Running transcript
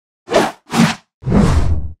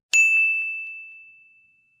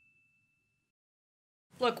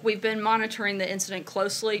Look, we've been monitoring the incident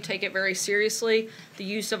closely, take it very seriously. The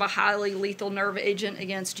use of a highly lethal nerve agent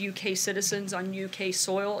against UK citizens on UK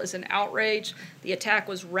soil is an outrage. The attack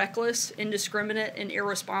was reckless, indiscriminate, and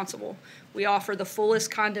irresponsible. We offer the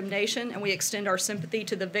fullest condemnation, and we extend our sympathy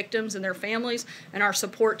to the victims and their families and our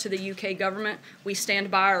support to the UK government. We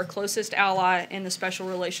stand by our closest ally and the special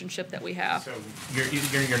relationship that we have. So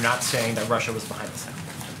you're not saying that Russia was behind this attack?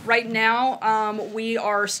 Right now, we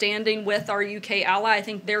are standing with our UK ally. I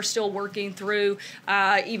think they're still working through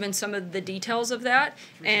even some of the details of that.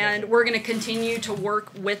 And we're going to continue to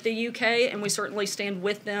work with the UK, and we certainly stand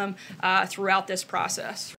with them throughout this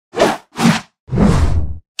process.